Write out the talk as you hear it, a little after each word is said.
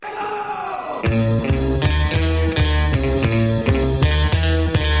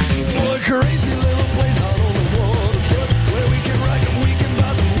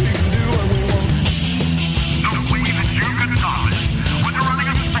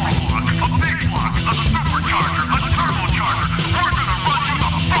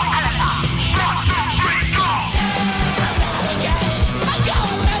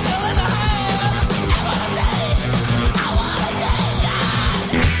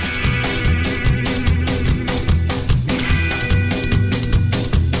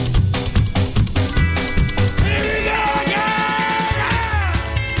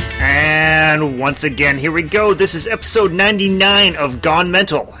Once again, here we go. This is episode 99 of Gone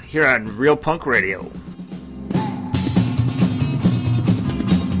Mental here on Real Punk Radio.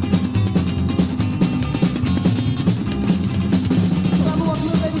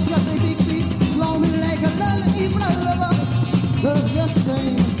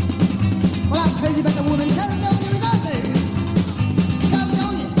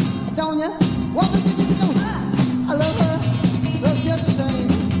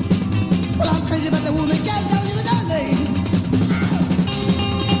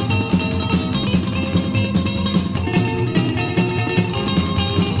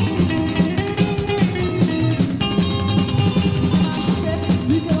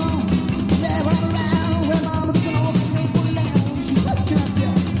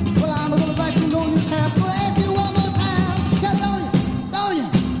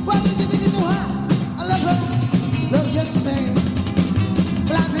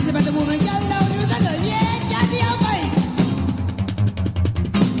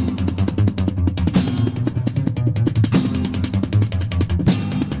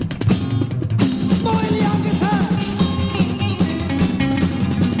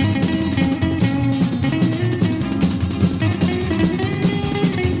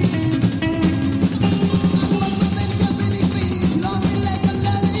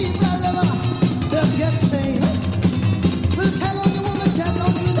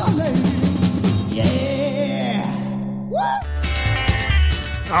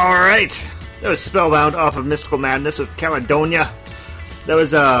 Alright, that was Spellbound off of Mystical Madness with Caledonia. That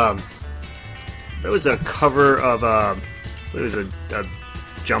was a cover of it was a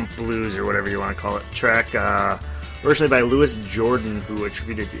Jump Blues or whatever you want to call it track, originally by Louis Jordan, who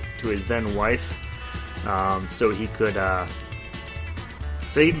attributed it to his then wife, so he could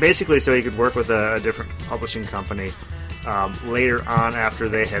work with a different publishing company. Later on, after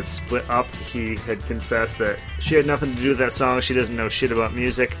they had split up, he had confessed that she had nothing to do with that song. She doesn't know shit about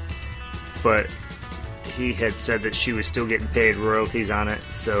music, but he had said that she was still getting paid royalties on it,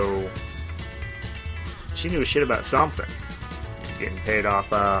 so she knew shit about something. Getting paid off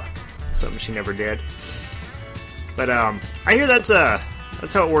something she never did. But I hear that's how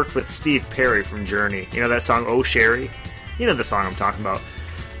it worked with Steve Perry from Journey. You know that song, Oh Sherry? You know the song I'm talking about.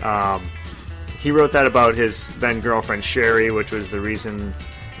 He wrote that about his then-girlfriend, Sherry, which was the reason...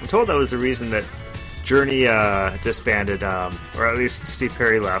 I'm told that was the reason that Journey disbanded, or at least Steve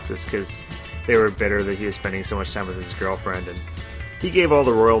Perry left, is because they were bitter that he was spending so much time with his girlfriend, and he gave all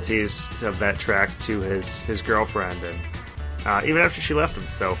the royalties of that track to his girlfriend, and even after she left him,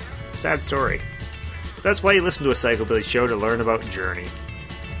 so sad story. But that's why you listen to a Psychobilly show, to learn about Journey.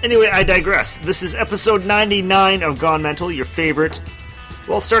 Anyway, I digress. This is episode 99 of Gone Mental, your favorite...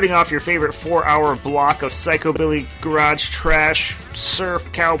 Well, starting off your favorite 4-hour block of psychobilly, garage trash, surf,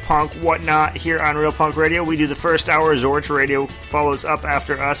 cowpunk, whatnot here on Real Punk Radio. We do the first hour, Zorch Radio follows up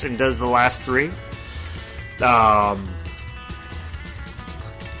after us and does the last 3.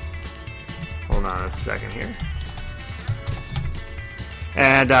 Hold on a second here.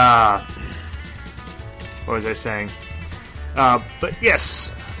 And, what was I saying? But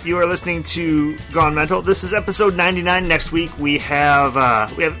yes... You are listening to Gone Mental. This is episode 99. Next week we have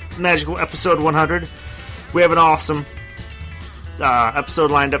magical episode 100. We have an awesome episode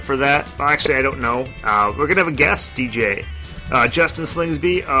lined up for that. Well, actually, I don't know. We're going to have a guest DJ. Justin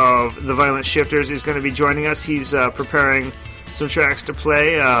Slingsby of The Violent Shifters is going to be joining us. He's preparing some tracks to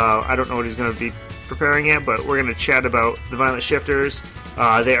play. I don't know what he's going to be preparing yet, but we're going to chat about The Violent Shifters.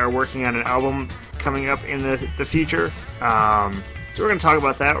 They are working on an album coming up in the future. So we're going to talk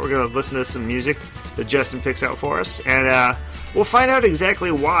about that. We're going to listen to some music that Justin picks out for us. And we'll find out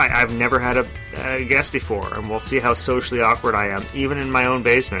exactly why I've never had a guest before. And we'll see how socially awkward I am, even in my own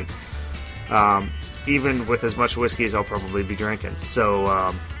basement. Even with as much whiskey as I'll probably be drinking. So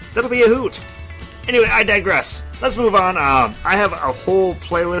that'll be a hoot. Anyway, I digress. Let's move on. I have a whole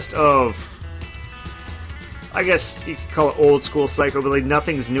playlist of, I guess you could call it old school psychobilly.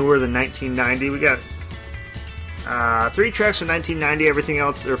 Nothing's newer than 1990. We got 3 tracks from 1990. Everything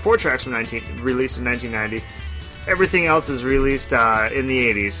else, or 4 tracks from released in 1990. Everything else is released in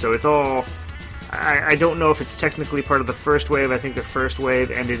the 80s. So it's all. I don't know if it's technically part of the first wave. I think the first wave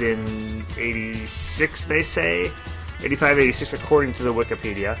ended in 86, they say. 85, 86, according to the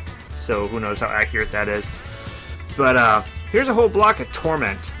Wikipedia. So who knows how accurate that is. But here's a whole block of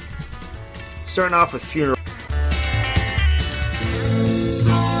Torment. Starting off with Funeral.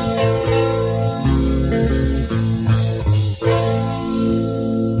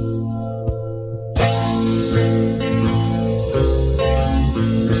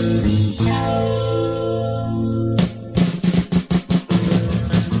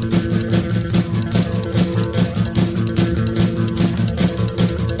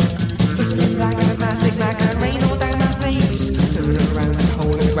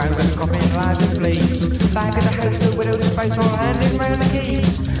 Back at the house, the widow's face all handing round the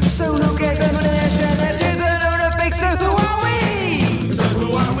keys. So who gets them on their share? That is a load of fake. So who are we? So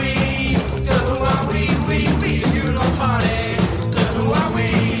who are we? So who are we? We, the funeral party. So who are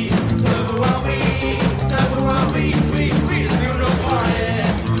we? So who are we? So who are we? We, the funeral party.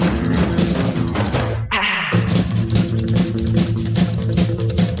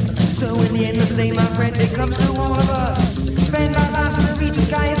 So in the end of the day, my friend, it comes to all of us. Spend our lives in the reach of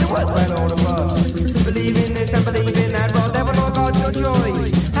sky is worthwhile all of us. Believe in this and believe in that, well, devil or God's your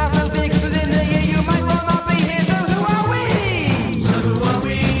choice. Have no fix within the year, you might well not be here, so who are we? So who are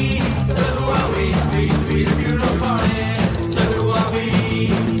we? So who are we? We the funeral party. So who are we?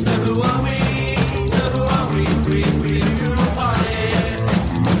 So who are we? So who are we? We the funeral party.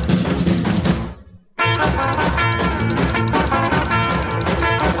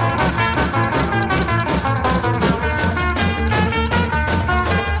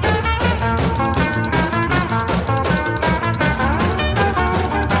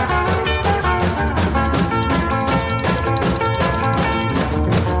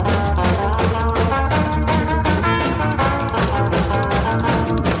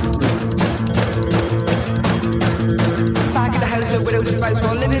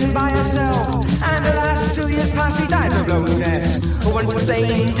 While living by herself, and the last 2 years past she died from loneliness. But once the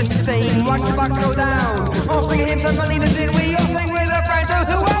same, just the same, watch the box go down. All singing hymns and believers in, we all sing with a friend. So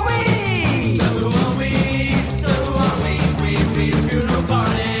who are we? So who are we? So who are we? The funeral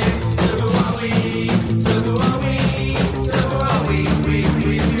party. So who are we? So who are we? So who are we?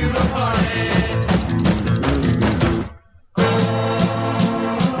 The funeral party.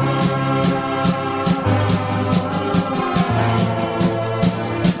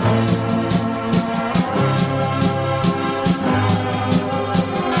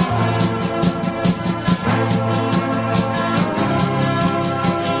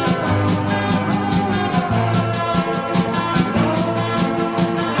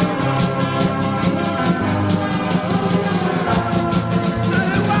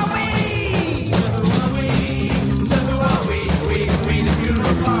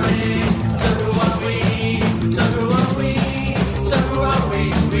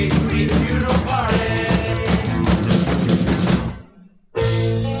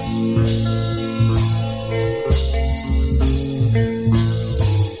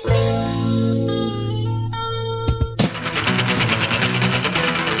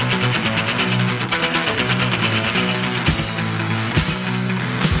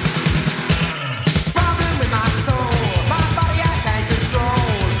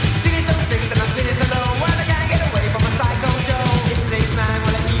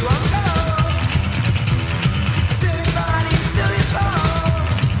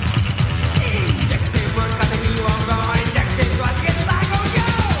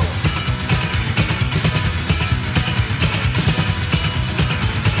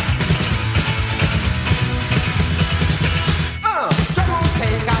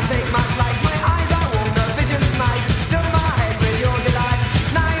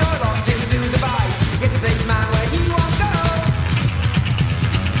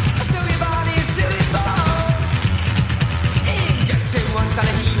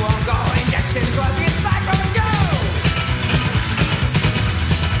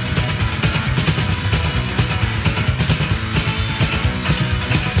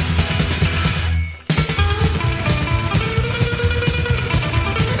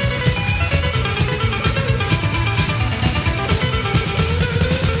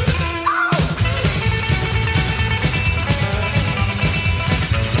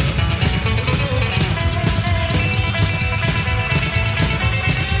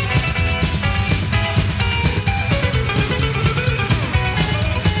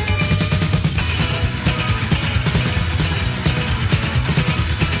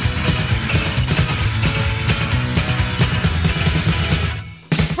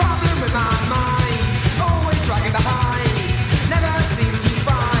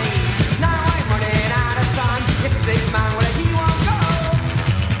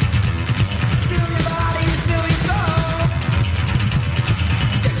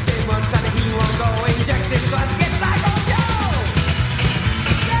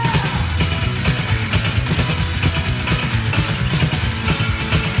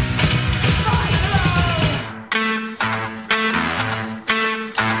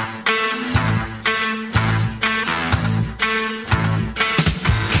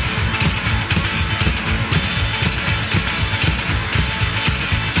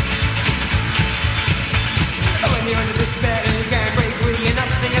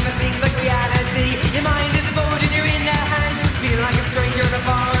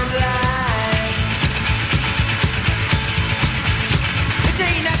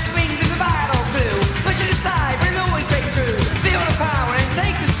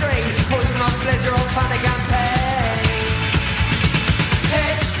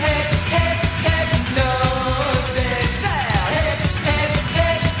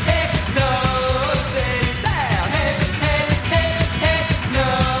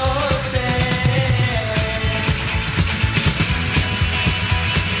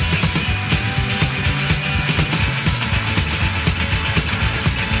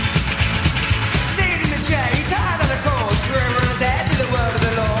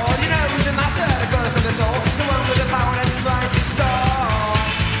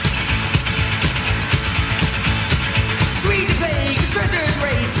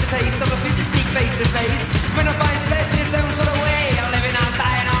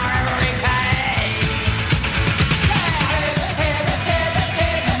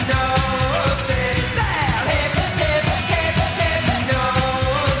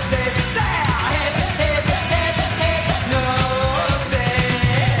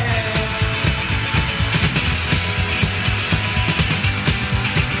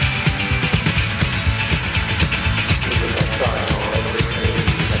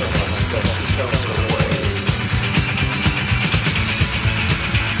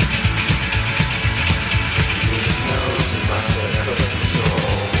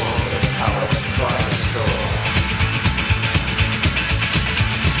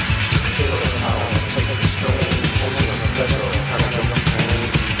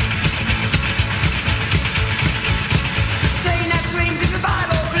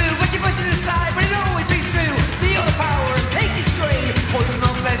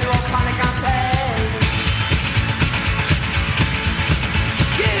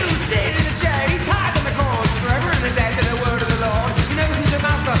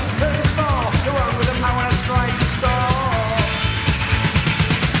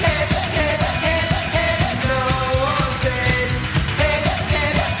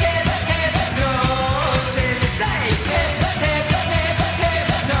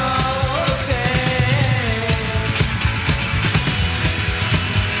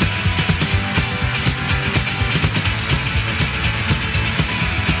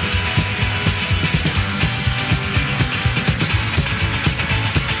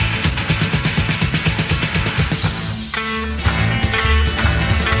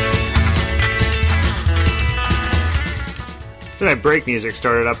 break music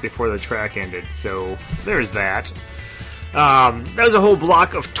started up before the track ended, so there's that. That was a whole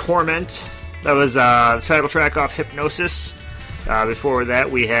block of Torment. That was the title track off Hypnosis. Before that,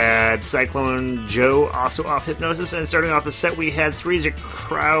 we had Cyclone Joe, also off Hypnosis, and starting off the set, we had Threesic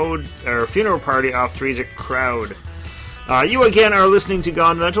Crowd, or Funeral Party off Threesic Crowd. You again are listening to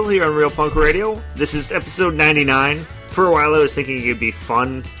Gone Mental here on Real Punk Radio. This is episode 99. For a while I was thinking it'd be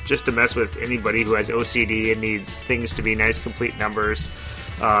fun just to mess with anybody who has OCD and needs things to be nice, complete numbers.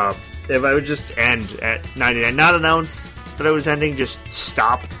 If I would just end at 99, not announce that I was ending, just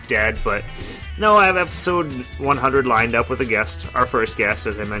stop dead, but no, I have episode 100 lined up with a guest, our first guest,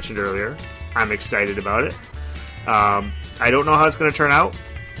 as I mentioned earlier. I'm excited about it. I don't know how it's going to turn out.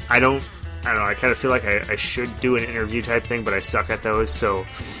 I don't know, I kind of feel like I should do an interview type thing, but I suck at those, so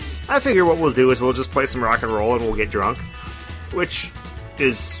I figure what we'll do is we'll just play some rock and roll and we'll get drunk, which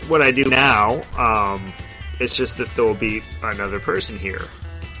is what I do now. It's just that there will be another person here.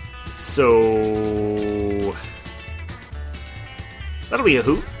 So that'll be a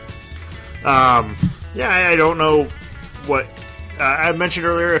hoot. I don't know what I mentioned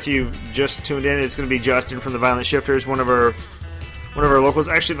earlier. If you just tuned in, it's going to be Justin from the Violent Shifters, one of our locals.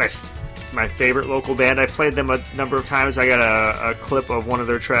 Actually, my favorite local band. I played them a number of times. I got a clip of one of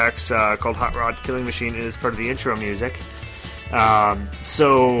their tracks called Hot Rod Killing Machine. It is part of the intro music.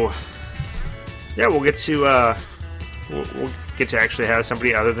 So yeah, we'll get to actually have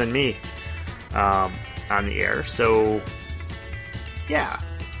somebody other than me on the air. So yeah.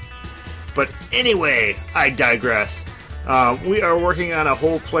 But anyway, I digress. We are working on a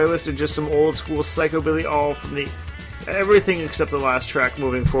whole playlist of just some old school psychobilly, all from everything except the last track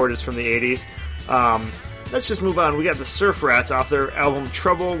moving forward is from the 80s. Let's just move on. We got the Surf Rats off their album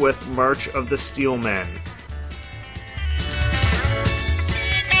Trouble with March of the Steel Men.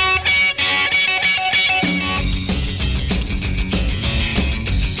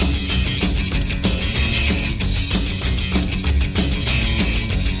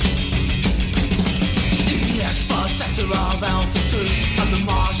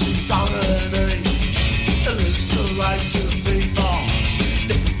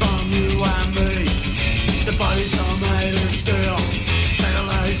 Bodies are made of steel, like a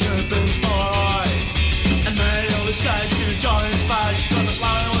laser beam for eyes.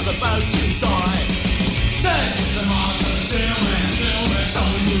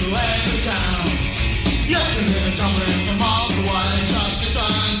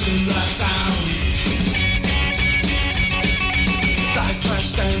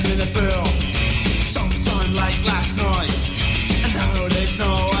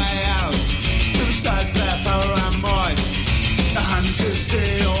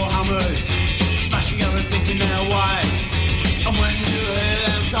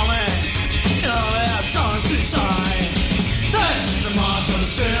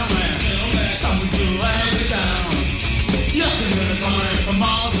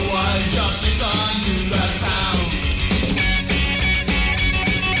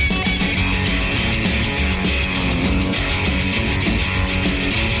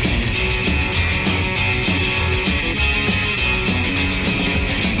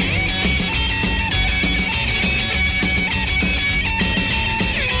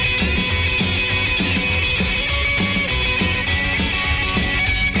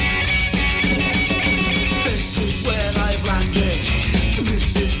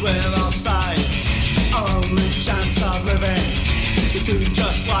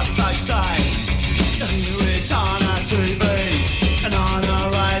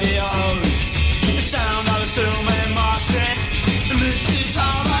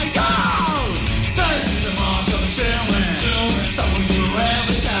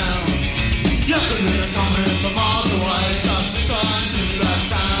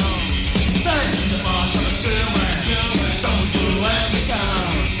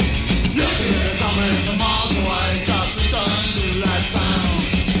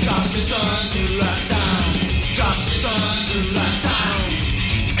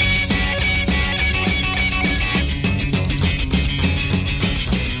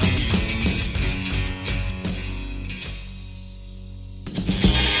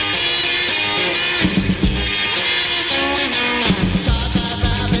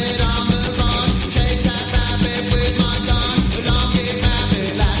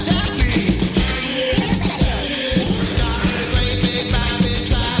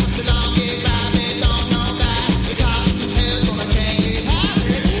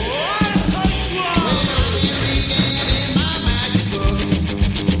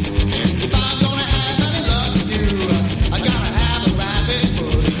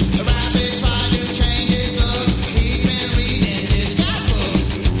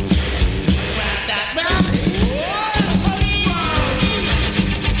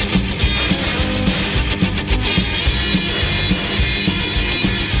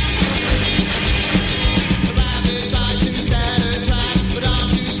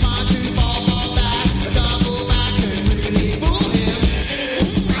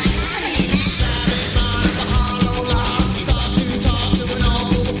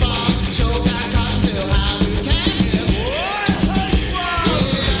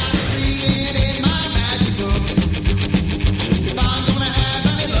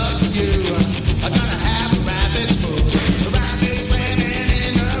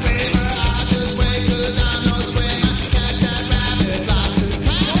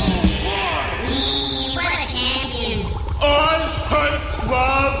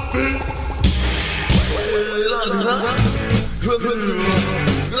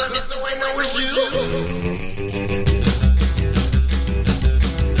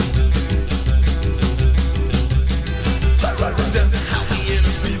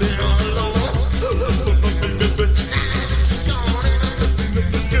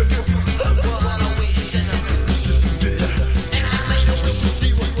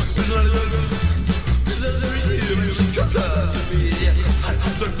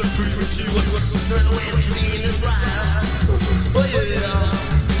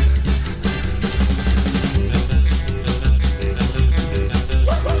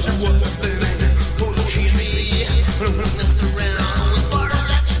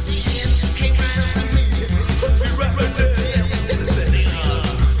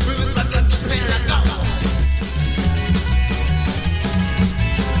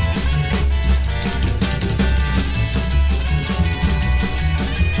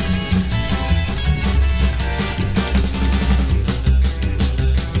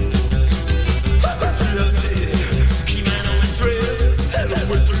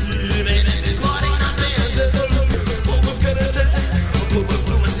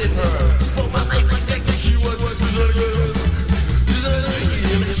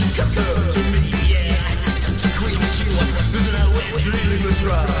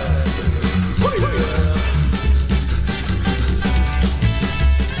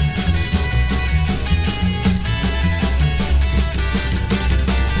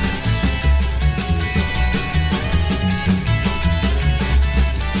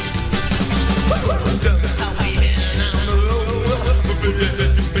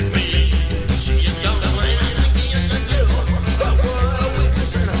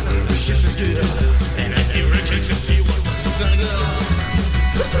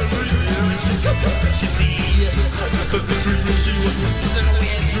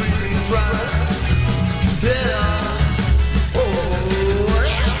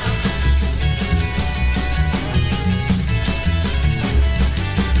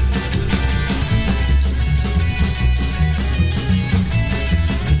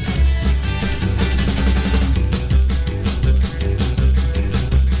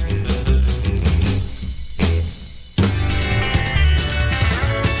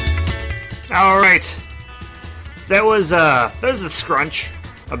 That was the Scrunch,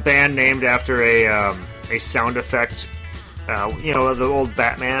 a band named after a sound effect. The old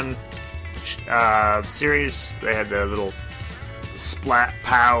Batman series. They had the little splat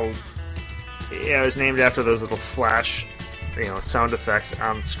pow. Yeah, it was named after those little flash, sound effect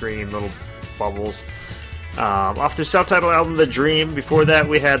on screen, little bubbles. Off their self-titled album, The Dream. Before that,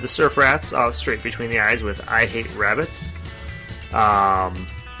 we had the Surf Rats, Straight Between the Eyes with I Hate Rabbits.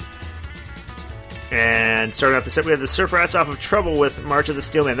 And starting off the set, we had the Surf Rats off of Trouble with March of the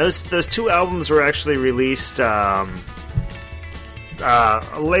Steelman. Those two albums were actually released later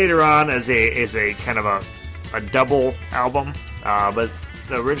on as a kind of a double album, but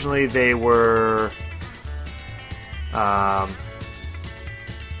originally they were.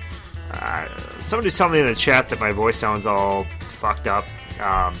 Somebody's telling me in the chat that my voice sounds all fucked up.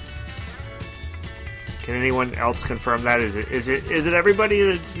 Can anyone else confirm that? Is it everybody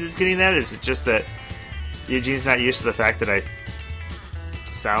that's getting that? Is it just that Eugene's not used to the fact that I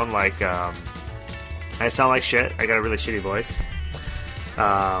sound like shit? I got a really shitty voice.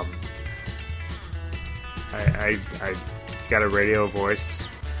 I got a radio voice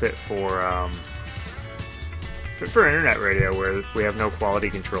fit for internet radio where we have no quality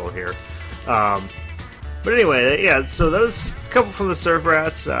control here. But anyway, yeah. So those couple from the Surf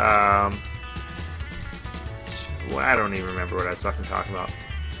Rats. I don't even remember what I was fucking talking about.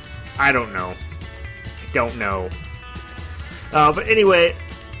 I don't know. But anyway,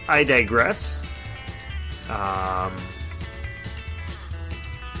 I digress.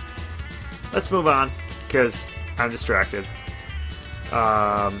 Let's move on, because I'm distracted.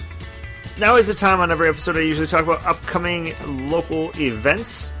 Now is the time on every episode I usually talk about upcoming local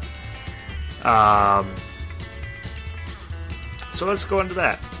events. So let's go into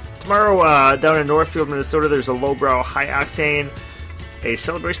that. Tomorrow, down in Northfield, Minnesota, there's a Lowbrow High Octane, a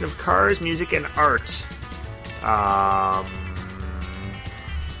celebration of cars, music, and art.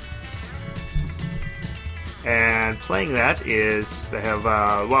 And playing that is, they have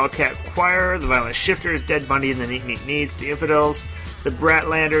Wildcat Choir, the Violent Shifters, Dead Bundy and the Neat Neat Neats, the Infidels, the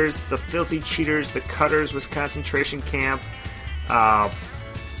Bratlanders, the Filthy Cheaters, the Cutters, Wisconsin Camp, a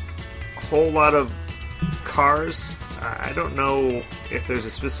whole lot of cars. I don't know if there's a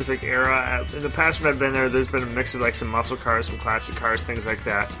specific era. In the past when I've been there, there's been a mix of like some muscle cars, some classic cars, things like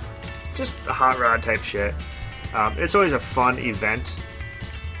that. Just a hot rod type shit. It's always a fun event.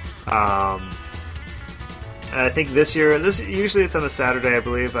 I think this year, usually it's on a Saturday, I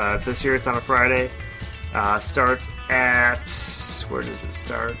believe. This year it's on a Friday. Starts at, where does it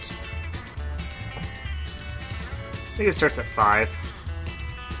start? I think it starts at 5.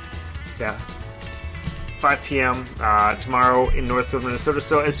 Yeah. 5 p.m. Tomorrow in Northfield, Minnesota.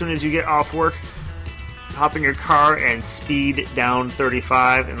 So as soon as you get off work, hop in your car and speed down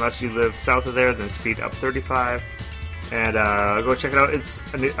 35. Unless you live south of there, then speed up 35. And go check it out. It's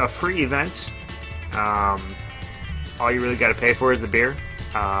a free event. All you really got to pay for is the beer.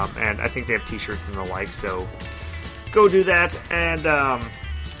 And I think they have t-shirts and the like. So go do that. And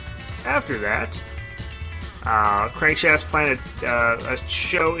after that, Crankshaft's playing a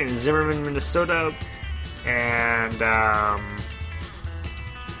show in Zimmerman, Minnesota. And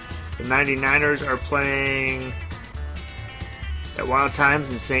the 99ers are playing at Wild Times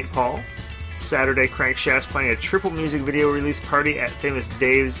in St. Paul. Saturday, Crankshaft's playing a triple music video release party at Famous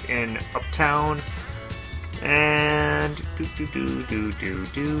Dave's in Uptown. And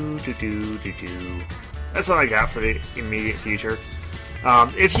that's all I got for the immediate future.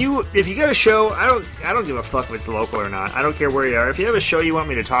 If you got a show, I don't give a fuck if it's local or not. I don't care where you are. If you have a show you want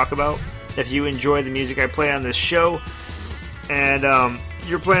me to talk about, if you enjoy the music I play on this show, and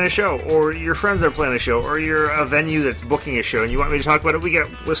you're playing a show, or your friends are playing a show, or you're a venue that's booking a show and you want me to talk about it, we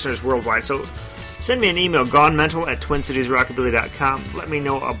got listeners worldwide. So send me an email, gonemental@twincitiesrockabilly.com. Let me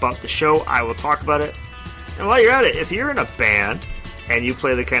know about the show. I will talk about it. And while you're at it, if you're in a band and you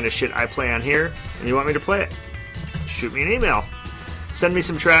play the kind of shit I play on here and you want me to play it, shoot me an email. Send me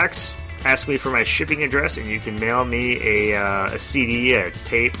some tracks, ask me for my shipping address, and you can mail me a CD, a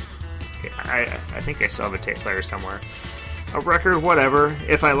tape. I think I still have a tape player somewhere. A record, whatever.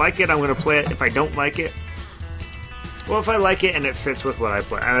 If I like it, I'm going to play it. If I don't like it, well, if I like it and it fits with what I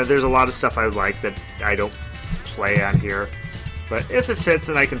play. There's a lot of stuff I like that I don't play on here. But if it fits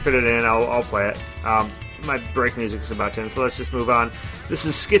and I can fit it in, I'll play it. My break music is about to end, so let's just move on. This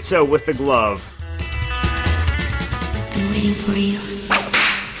is Schizo with The Glove. I'm waiting for you.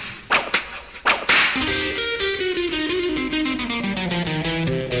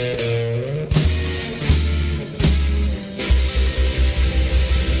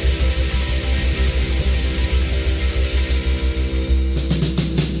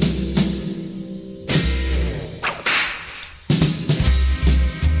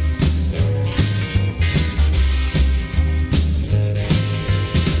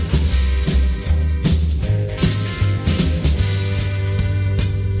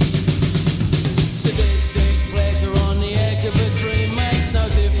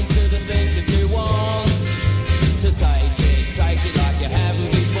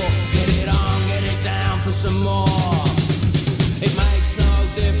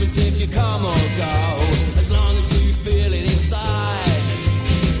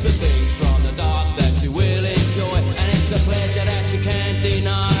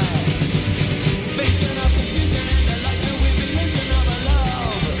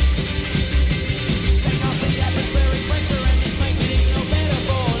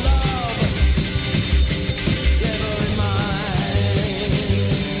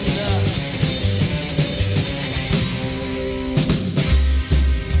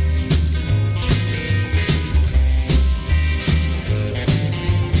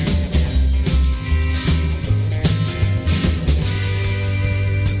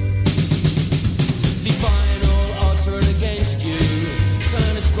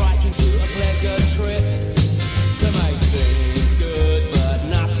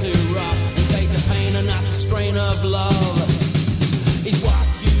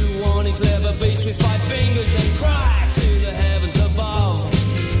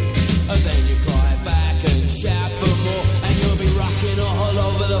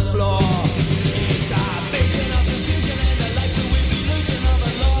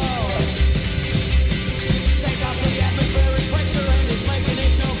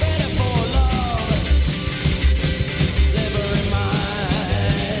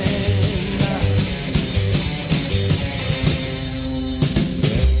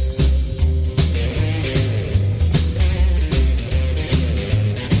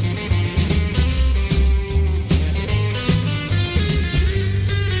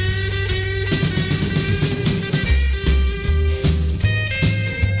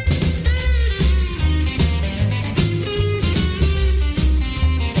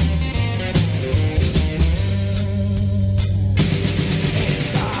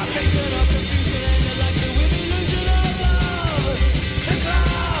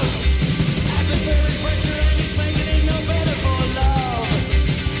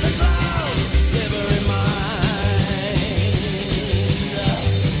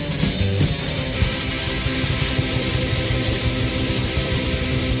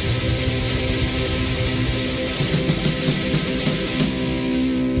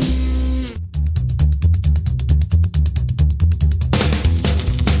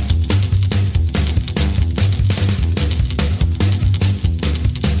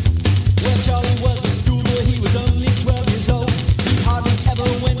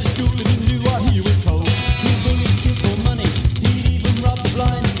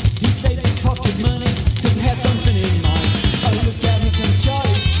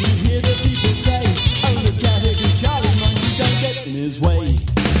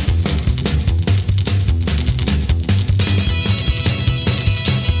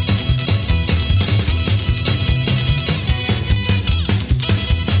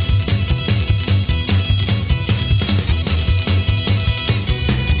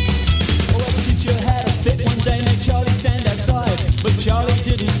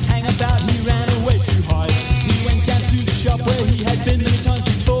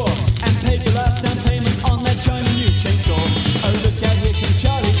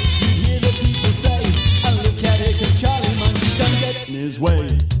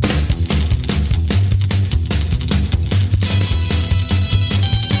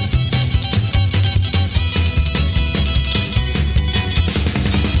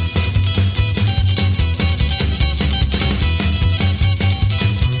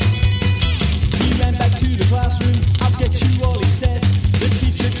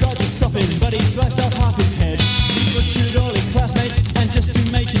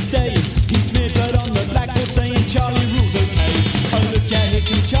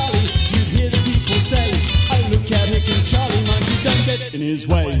 his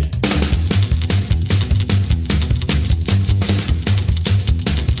way.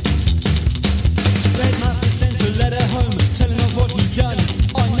 Redmaster sent a letter home telling of what he'd done.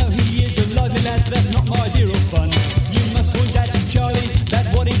 I know he is a lively lad, that's not my idea of fun. You must point out to Charlie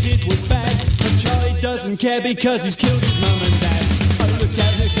that what he did was bad, but Charlie doesn't care because he's killed his mum and dad. Oh, look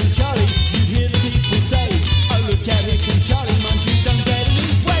out, here comes Charlie, you hear the people say. Oh, look out, here comes Charlie, mind you, don't get in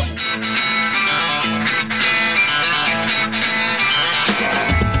his way.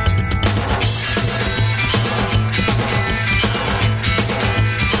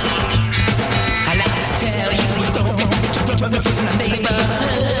 Brothers in the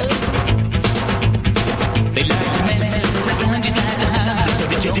neighborhood, they like to mess around just like the high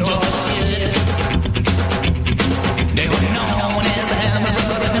blooded Joe should. They were known as the Hammer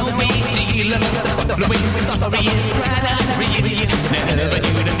Brothers, no big deal. The way the story is quite unreal. Never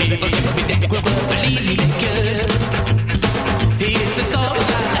knew the people could be that good, but believe me, they could. It's a story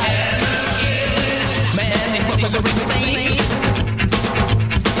about the Hammer. Man, they were so insane.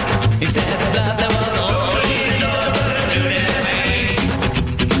 Instead of love, there was all.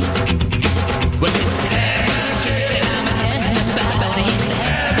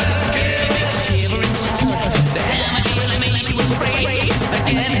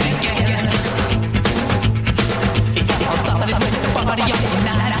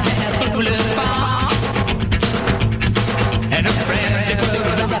 And a friend they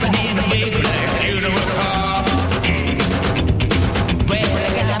were rapping in a big black funeral car. Well, I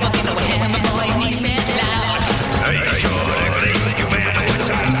got up in a hammer boy and he said loud, are you sure they're leaving you man all the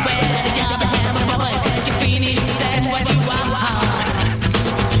time? Well, the other hammer boy said you finished, that's what you want.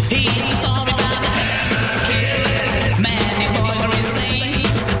 Here's the story about the hammer kid. Man, these boys are insane.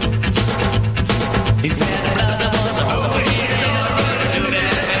 He said the brother was over here.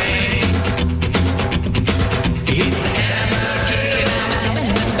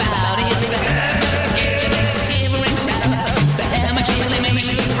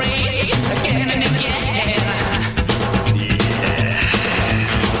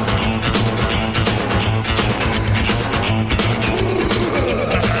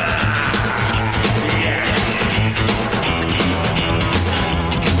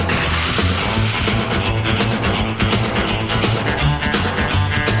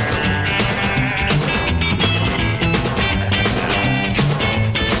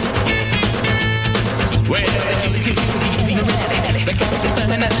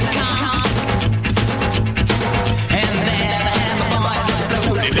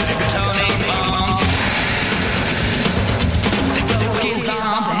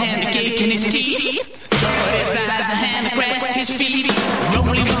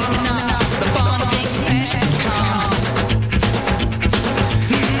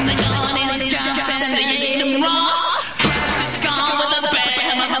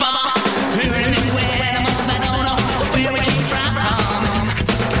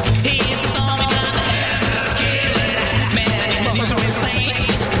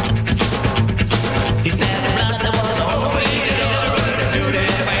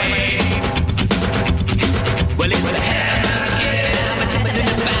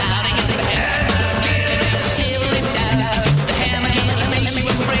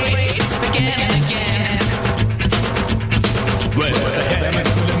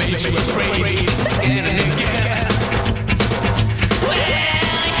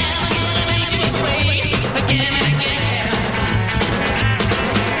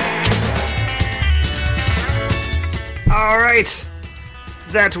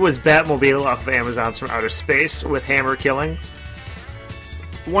 That was Batmobile off of Amazon's From Outer Space with Hammer Killing.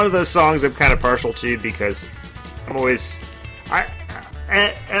 One of those songs I'm kind of partial to because I'm always...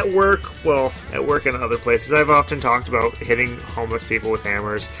 At work and other places, I've often talked about hitting homeless people with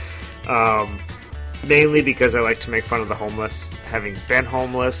hammers. Mainly because I like to make fun of the homeless. Having been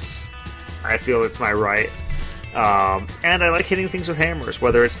homeless, I feel it's my right. And I like hitting things with hammers,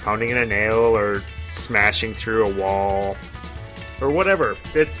 whether it's pounding in a nail or smashing through a wall or whatever.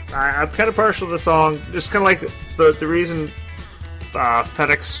 I'm kind of partial to the song. Just kind of like the reason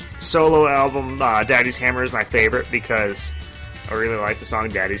FedEx solo album Daddy's Hammer is my favorite, because I really like the song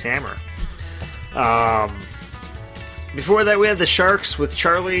Daddy's Hammer. Before that, we had the Sharks with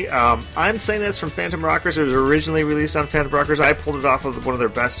Charlie. I'm saying that's from Phantom Rockers. It was originally released on Phantom Rockers. I pulled it off of one of their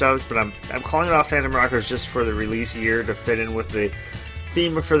best ofs, but I'm calling it off Phantom Rockers just for the release year to fit in with the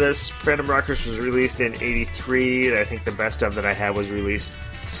theme for this. Phantom Rockers was released in '83, and I think the best of that I had was released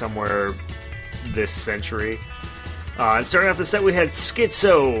somewhere this century. And starting off the set, we had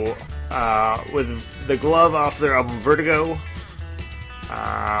Schizo with The Glove off their album Vertigo.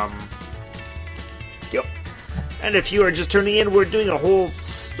 Yep. And if you are just turning in, we're doing a whole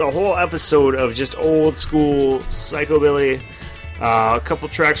episode of just old school psychobilly. A couple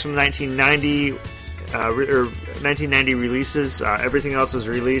tracks from 1990 or 1990 releases. Everything else was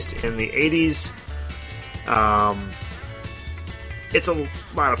released in the 80s. It's a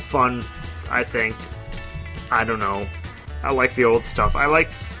lot of fun, I think. I don't know. I like the old stuff. I like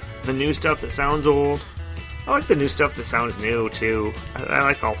the new stuff that sounds old. I like the new stuff that sounds new too. I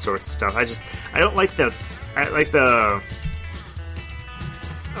like all sorts of stuff. I don't like the. I like the.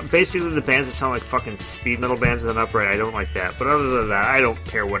 Basically, the bands that sound like fucking speed metal bands with an upright. I don't like that. But other than that, I don't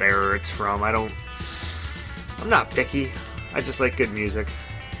care what era it's from. I'm not picky. I just like good music.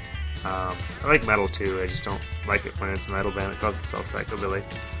 I like metal too. I just don't like it when it's a metal band that calls itself psychobilly.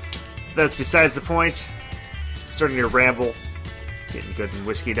 That's besides the point. Starting to ramble, getting good and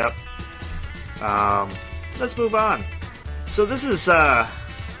whiskeyed up. Let's move on. So this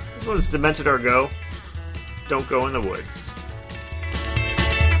one is Demented Argo. Don't Go in the Woods.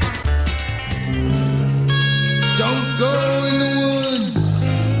 Don't go in the woods.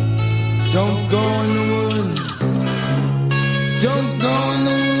 Don't go in the woods. Don't go in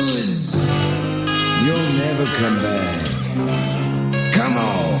the woods. You'll never come back. Come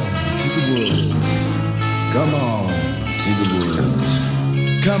on to the woods. Come on to the woods.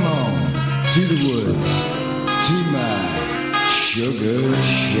 Come on to the woods. To my sugar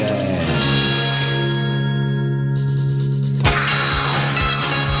shack.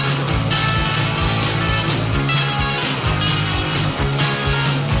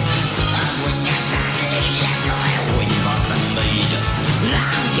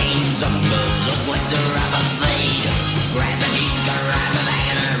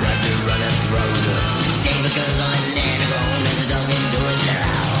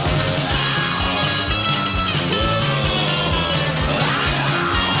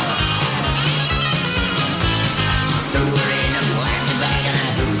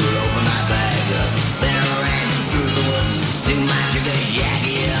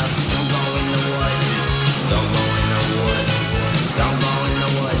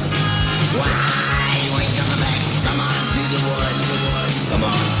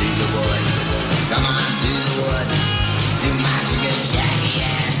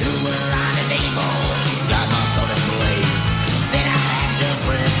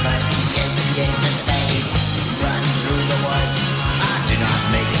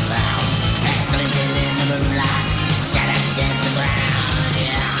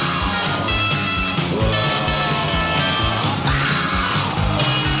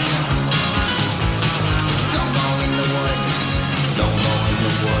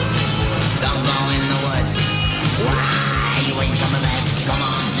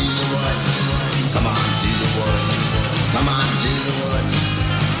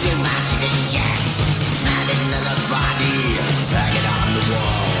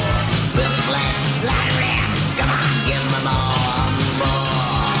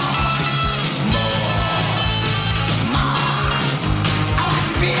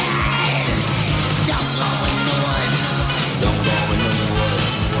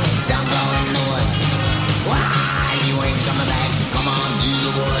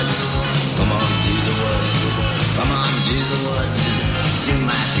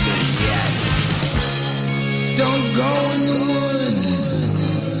 Don't go in the woods.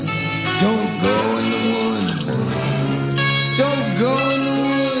 Don't go in the woods. Don't go in the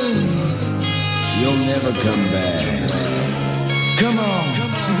woods. You'll never come back. Come on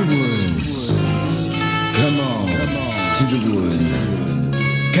to the woods. Come on to the woods.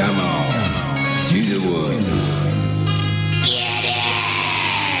 Come on to the woods. Get it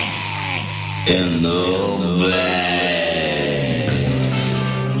in the bag.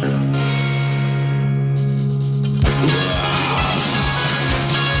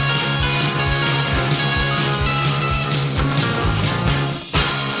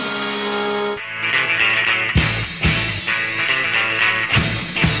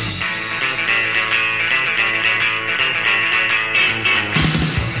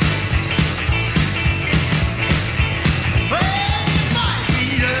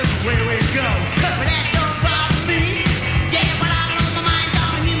 Where we go, but that don't bother me.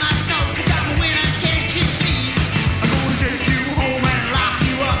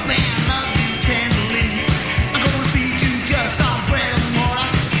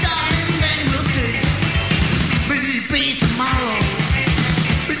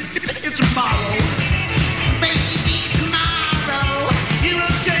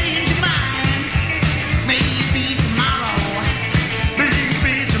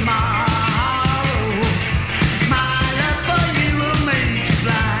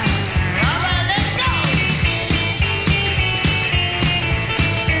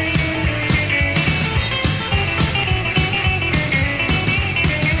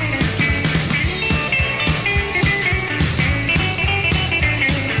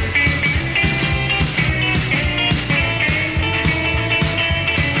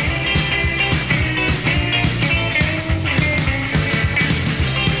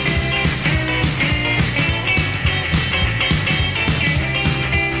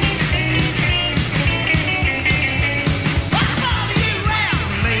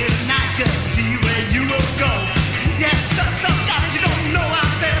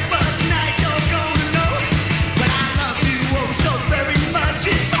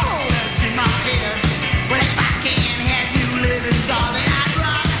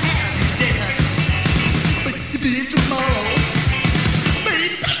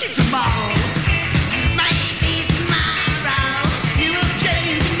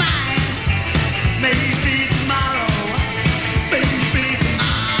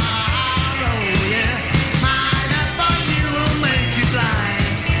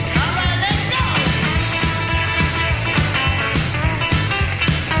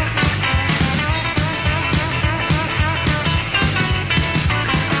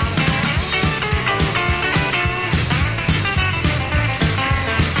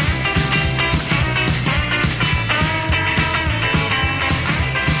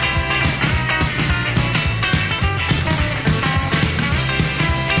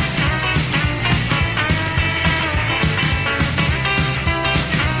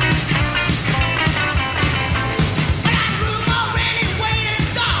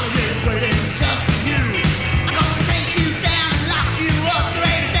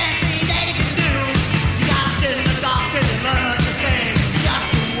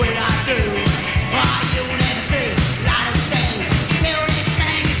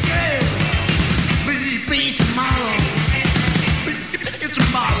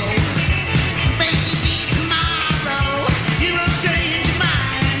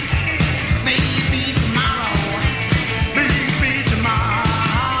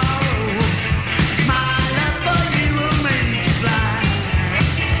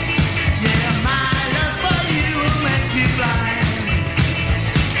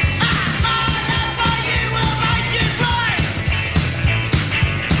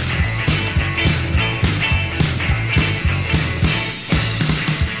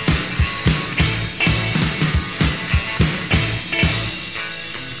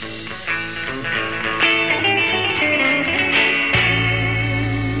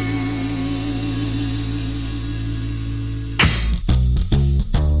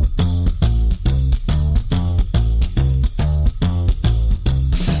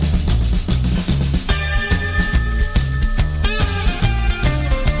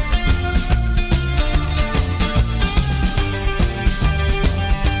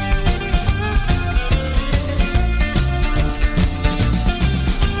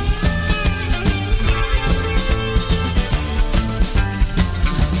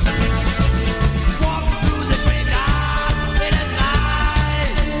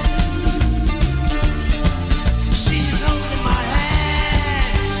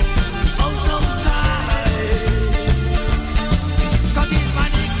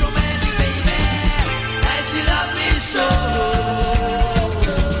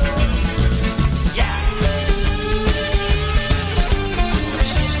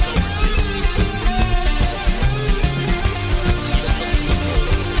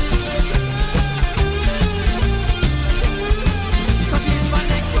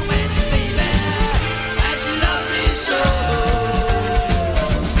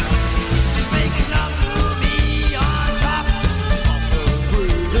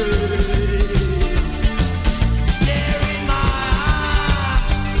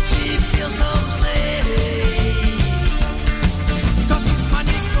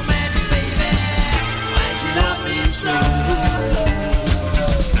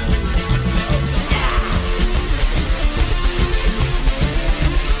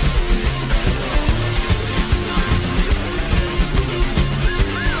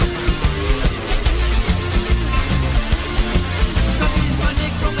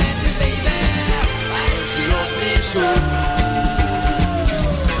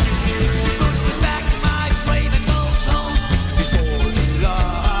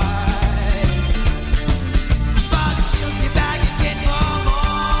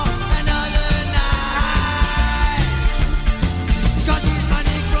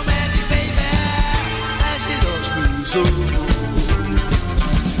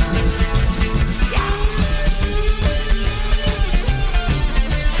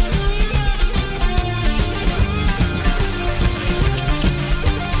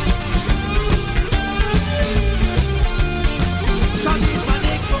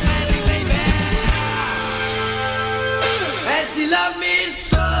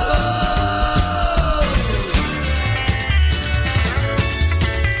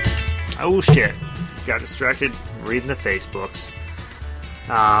 Bullshit. Got distracted reading the Facebooks.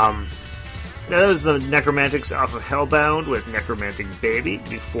 That was the Necromantics off of Hellbound with Necromantic Baby.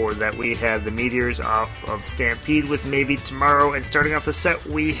 Before that, we had the Meteors off of Stampede with Maybe Tomorrow. And starting off the set,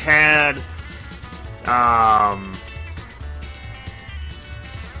 we had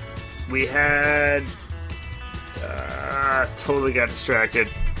totally got distracted.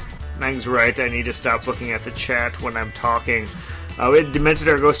 Meng's right, I need to stop looking at the chat when I'm talking. We had Demented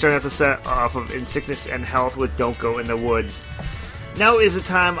Our Ghost starting off the set off of In Sickness and Health with Don't Go in the Woods. Now is the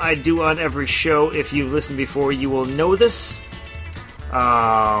time I do on every show. If you've listened before, you will know this.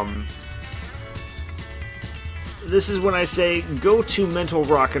 This is when I say go to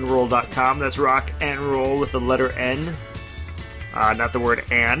mentalrockandroll.com. That's rock and roll with the letter N. Not the word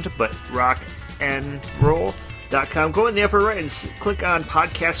and, but rockandroll.com. Go in the upper right and click on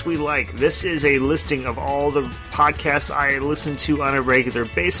Podcasts We Like. This is a listing of all the podcasts I listen to on a regular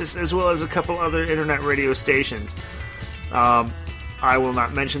basis, as well as a couple other internet radio stations. I will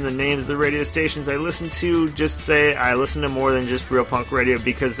not mention the names of the radio stations I listen to, just say I listen to more than just Real Punk Radio,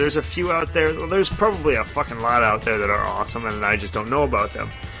 because there's a few out there, well, there's probably a fucking lot out there that are awesome, and I just don't know about them.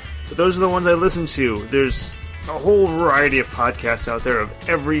 But those are the ones I listen to. There's a whole variety of podcasts out there of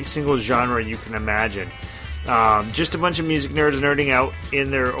every single genre you can imagine. Just a bunch of music nerds nerding out in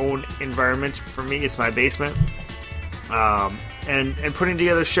their own environment. For me, it's my basement. And putting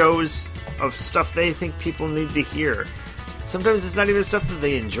together shows of stuff they think people need to hear. Sometimes it's not even stuff that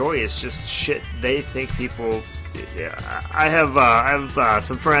they enjoy, it's just shit they think people... I have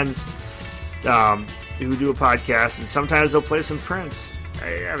some friends who do a podcast, and sometimes they'll play some Prince.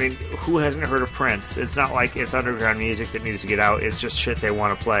 I mean, who hasn't heard of Prince? It's not like it's underground music that needs to get out, it's just shit they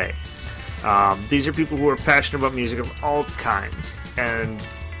want to play. These are people who are passionate about music of all kinds, and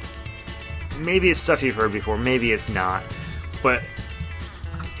maybe it's stuff you've heard before, maybe it's not, but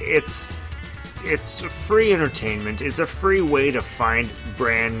it's free entertainment. It's a free way to find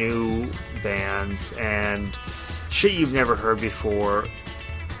brand new bands and shit you've never heard before.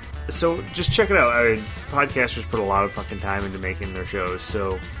 So just check it out. I mean, podcasters put a lot of fucking time into making their shows,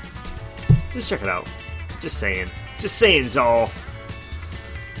 so just check it out. Just saying. Just saying is all.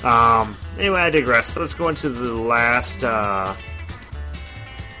 Anyway, I digress. Let's go into the last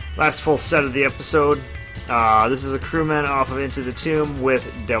full set of the episode. This is a Crewman off of Into the Tomb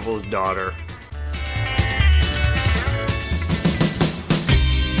with Devil's Daughter.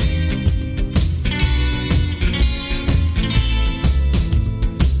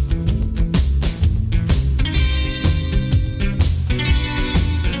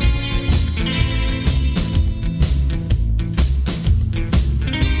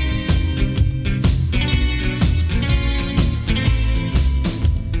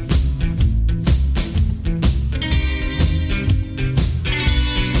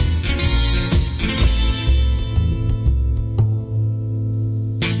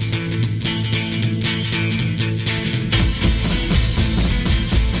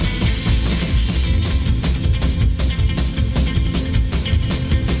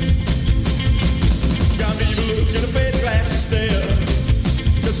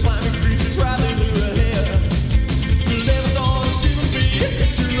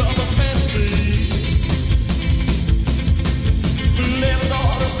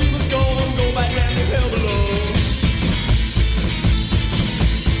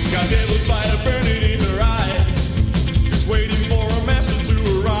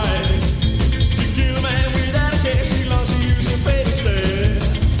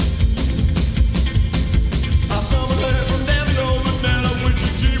 From down below, but now I wish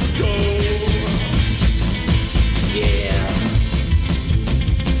she would go.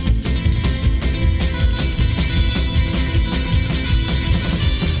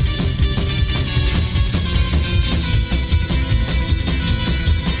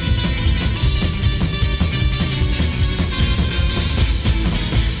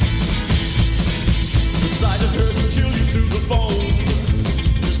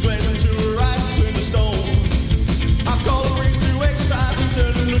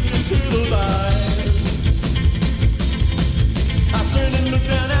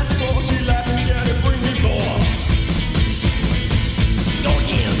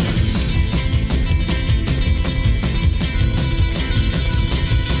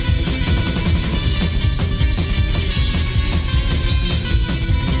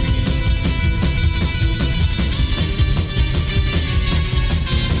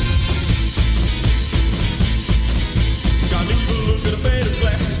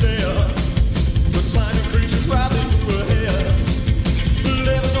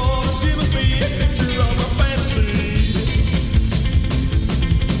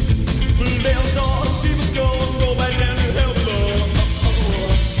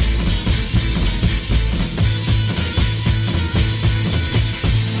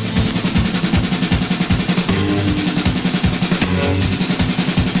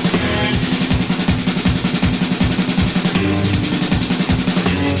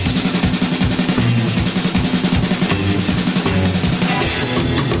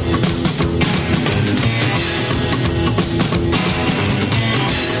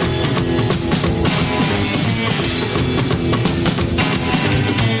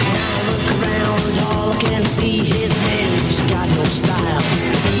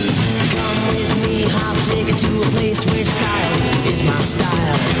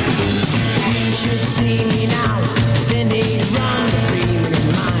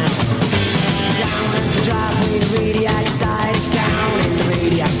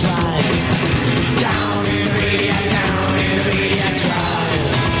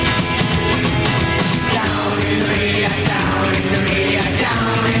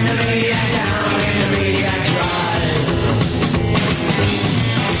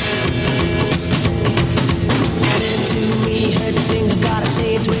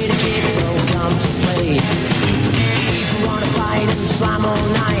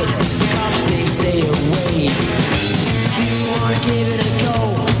 night. The cops, they stay away. If you wanna give it a go,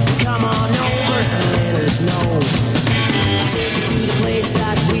 come on over and let us know. Take you to the place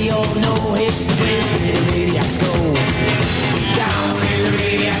that we all know. It's the place where the Radiacs go. Down in the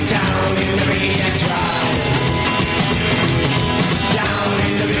Radiac, down in the Radiac Drive. Down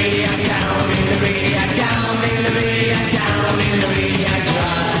in the Radiac, down in the Radiac, down in the Radiac, down in the Radiac Drive.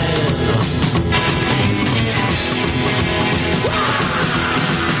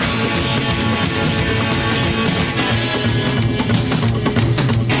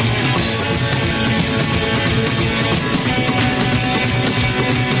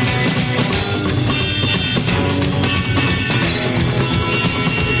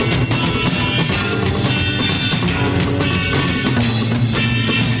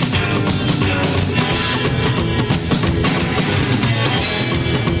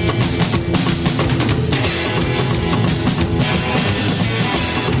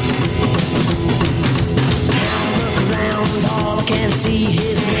 See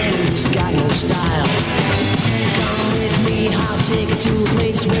his man who's got no style. Come with me, I'll take you to a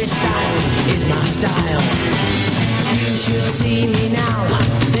place where style is my style. You should see me now,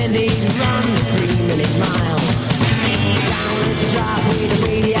 then they'd run the 3-minute mile. Down at the driveway, the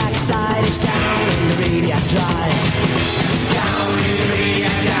Radiac side is down in the Radiac Drive. Down in the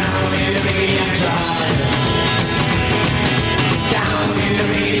Radiac, down in the Radiac Drive. Down in the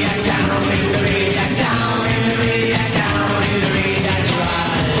Radiac, down in the Radiac, down in the Radiac, down in the Radiac.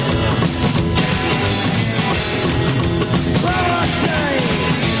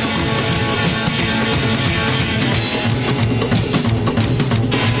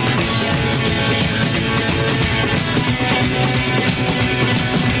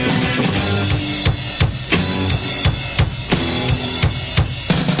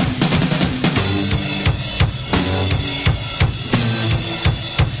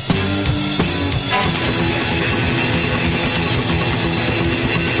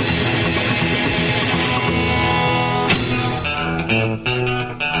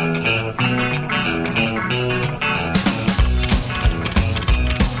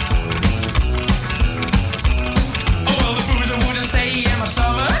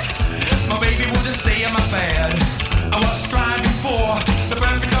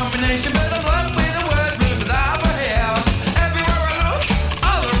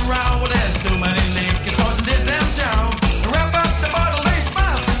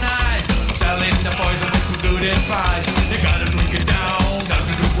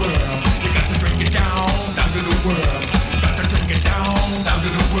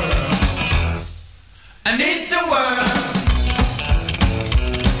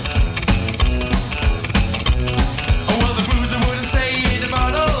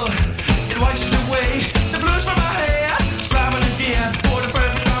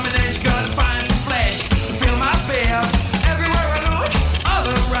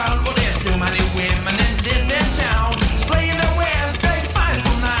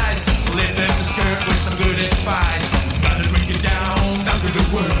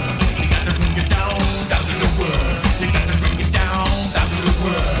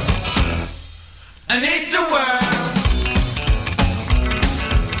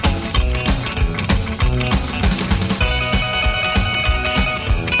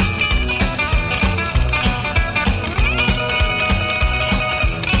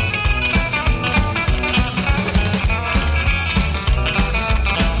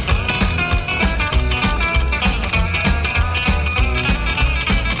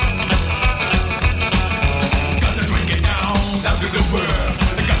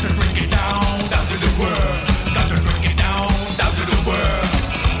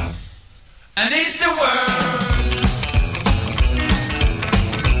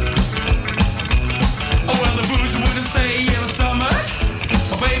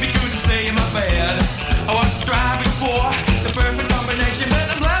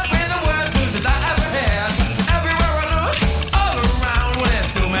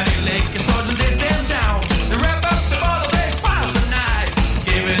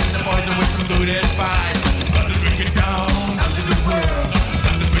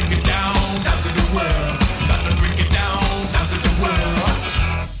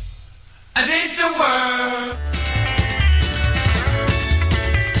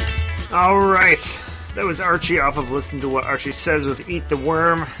 Alright, that was Archie off of Listen to What Archie Says with Eat the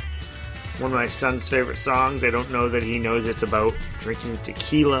Worm. One of my son's favorite songs. I don't know that he knows it's about drinking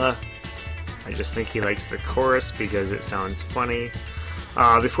tequila. I just think he likes the chorus because it sounds funny.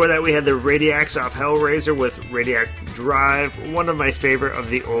 Before that, we had the Radiacs off Hellraiser with Radiac Drive, one of my favorite of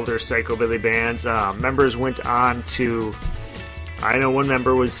the older psychobilly bands. Members went on to I know one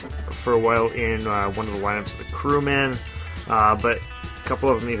member was for a while in one of the lineups of the Crewmen, but a couple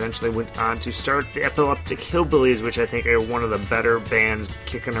of them eventually went on to start the Epileptic Hillbillies, which I think are one of the better bands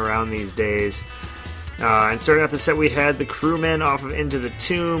kicking around these days. And starting off the set, we had the Crewmen off of Into the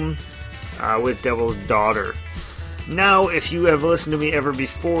Tomb with Devil's Daughter. Now, if you have listened to me ever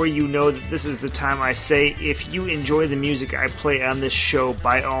before, you know that this is the time I say, if you enjoy the music I play on this show,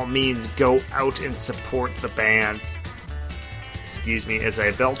 by all means, go out and support the bands. Excuse me as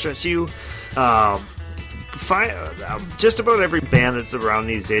I belch at you. Just about every band that's around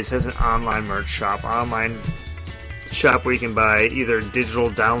these days has an online merch shop. Online shop where you can buy either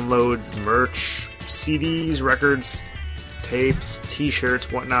digital downloads, merch, CDs, records, tapes,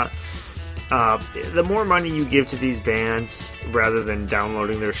 t-shirts, whatnot. The more money you give to these bands, rather than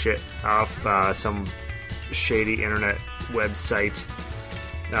downloading their shit off some shady internet website,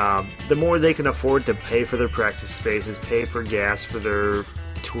 the more they can afford to pay for their practice spaces, pay for gas for their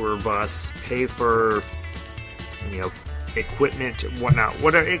tour bus, pay for, equipment, whatnot.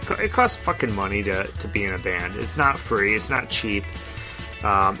 Whatever it costs fucking money to be in a band. It's not free. It's not cheap.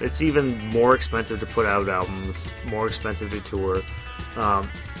 It's even more expensive to put out albums, more expensive to tour.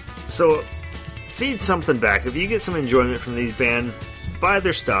 So feed something back. If you get some enjoyment from these bands, buy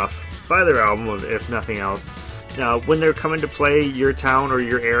their stuff, buy their album, if nothing else. Now, when they're coming to play your town or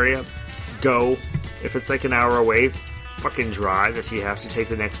your area, go. If it's like an hour away, fucking drive. If you have to take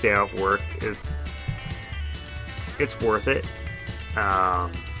the next day off work, it's worth it.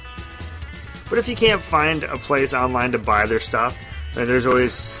 But if you can't find a place online to buy their stuff, then there's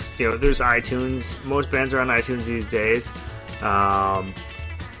always, there's iTunes. Most bands are on iTunes these days.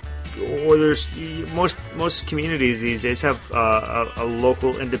 Or there's most communities these days have a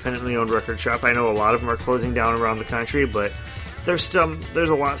local independently owned record shop. I know a lot of them are closing down around the country, but there's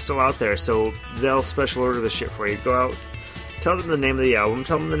a lot still out there, so they'll special order the shit for you. Go out, tell them the name of the album,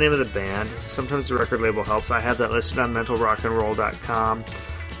 tell them the name of the band. Sometimes the record label helps. I have that listed on mentalrockandroll.com.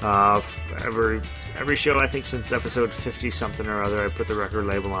 Every show, I think since episode 50 something or other, I put the record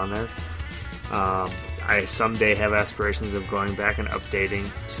label on there. I someday have aspirations of going back and updating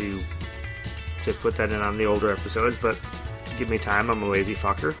to put that in on the older episodes, but give me time. I'm a lazy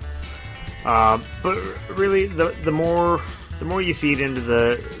fucker. But really, the more you feed into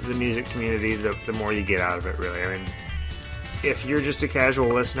the music community, the more you get out of it. Really, I mean, if you're just a casual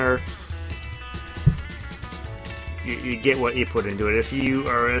listener, you get what you put into it. If you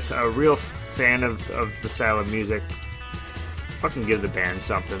are a real fan of the style of music, fucking give the band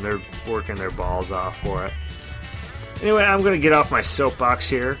something. They're working their balls off for it. Anyway, I'm going to get off my soapbox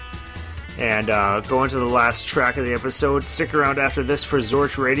here and go into the last track of the episode. Stick around after this for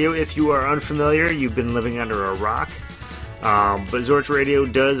Zorch Radio. If you are unfamiliar, you've been living under a rock. But Zorch Radio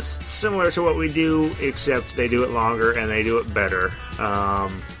does similar to what we do, except they do it longer and they do it better.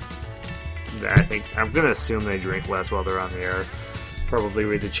 I'm going to assume they drink less while they're on the air. Probably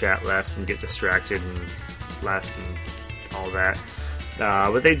read the chat less and get distracted and less and all that.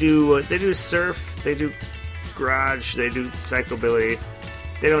 But they do surf, they do garage, they do psychobilly.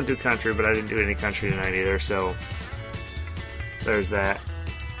 They don't do country, but I didn't do any country tonight either, so there's that.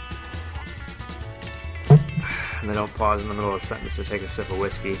 And they don't pause in the middle of a sentence to take a sip of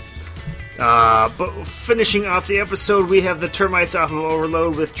whiskey. But finishing off the episode, we have the Termites off of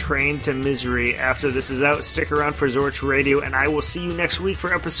Overload with Train to Misery. After this is out, stick around for Zorch Radio, and I will see you next week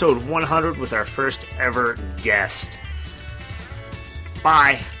for episode 100 with our first ever guest.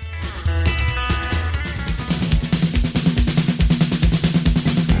 Bye.